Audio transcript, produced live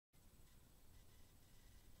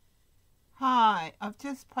Hi, I've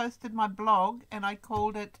just posted my blog and I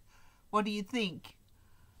called it What Do You Think?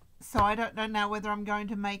 So I don't know now whether I'm going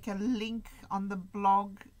to make a link on the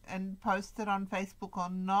blog and post it on Facebook or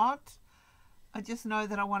not. I just know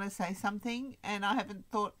that I want to say something and I haven't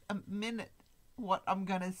thought a minute what I'm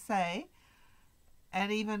going to say.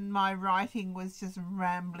 And even my writing was just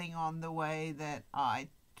rambling on the way that I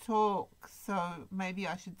talk. So maybe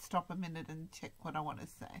I should stop a minute and check what I want to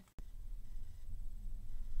say.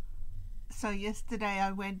 So yesterday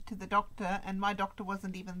I went to the doctor and my doctor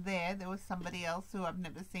wasn't even there. There was somebody else who I've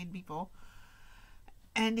never seen before.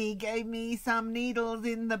 And he gave me some needles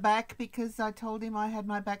in the back because I told him I had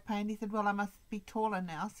my back pain. He said, well, I must be taller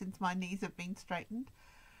now since my knees have been straightened.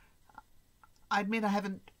 I admit I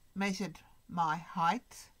haven't measured my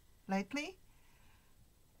height lately,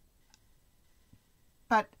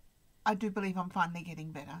 but I do believe I'm finally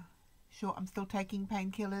getting better. Sure, I'm still taking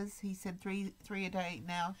painkillers. He said three a day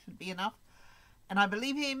now should be enough. And I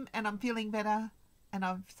believe him, and I'm feeling better, and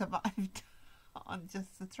I've survived on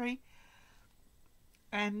just the 3.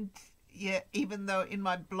 And yeah, even though in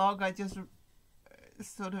my blog I just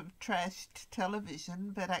sort of trashed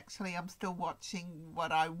television, but actually I'm still watching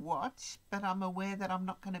what I watch, but I'm aware that I'm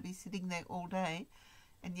not going to be sitting there all day.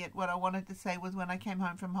 And yet what I wanted to say was when I came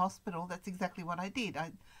home from hospital, that's exactly what I did.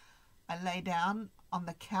 I lay down on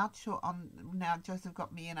the couch, or on, now Joseph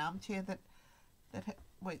got me an armchair that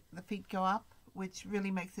the feet go up, which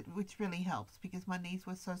really helps because my knees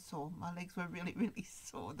were so sore. My legs were really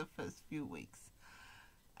sore the first few weeks,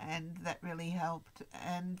 and that really helped.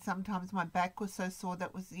 And sometimes my back was so sore,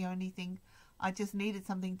 that was the only thing. I just needed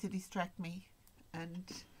something to distract me, and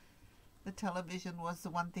the television was the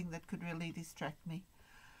one thing that could really distract me.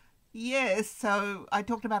 Yes, so I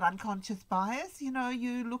talked about unconscious bias. You know,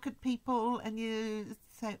 you look at people and you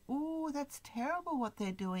say, oh, that's terrible what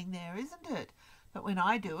they're doing there, isn't it? But when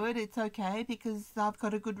I do it, it's okay because I've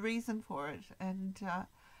got a good reason for it. And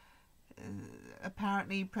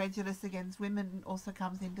apparently prejudice against women also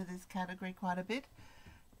comes into this category quite a bit.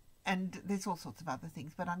 And there's all sorts of other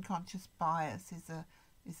things, but unconscious bias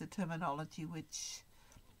is a terminology which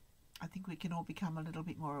I think we can all become a little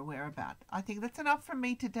bit more aware about. I think that's enough from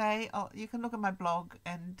me today. You can look at my blog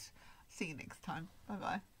and see you next time.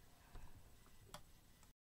 Bye-bye.